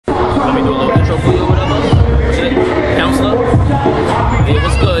Let me do a little intro for you or whatever. Shit. Counselor. Hey,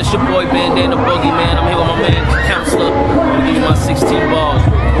 what's good? It's your boy Bandana Boogie, man. I'm here with my man, Counselor. I'm gonna give you my 16 bars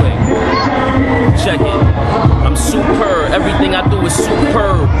real quick. Check it. I'm superb. Everything I do is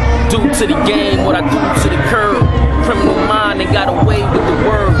superb. Due to the game, what I do to the curb. Criminal mind ain't got away with the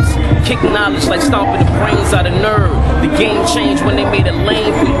words. Kick knowledge like stomping the brains out of nerve. The game changed when they made a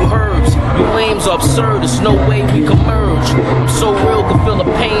lane for you herbs. You lames are absurd, there's no way we can merge. I'm so real, can feel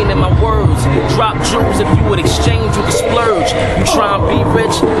the pain in my words. Drop jewels if you would exchange, you could splurge. You try and be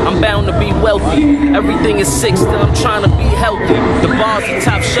rich, I'm bound to be wealthy. Everything is sick, still I'm trying to be healthy. The bars are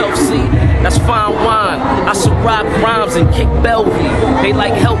top shelf, see, that's fine wine. I should rock rhymes and kick Bellevue. They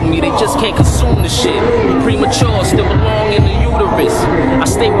like help me, they just can't consume the shit. Premature, still belong in the uterus. I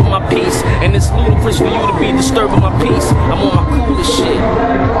stay with my peace, and it's ludicrous for you to be disturbing my peace. I'm on my coolest shit.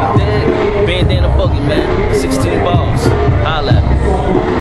 You dig? Bandana Boogie, man. 16 bars. Holla.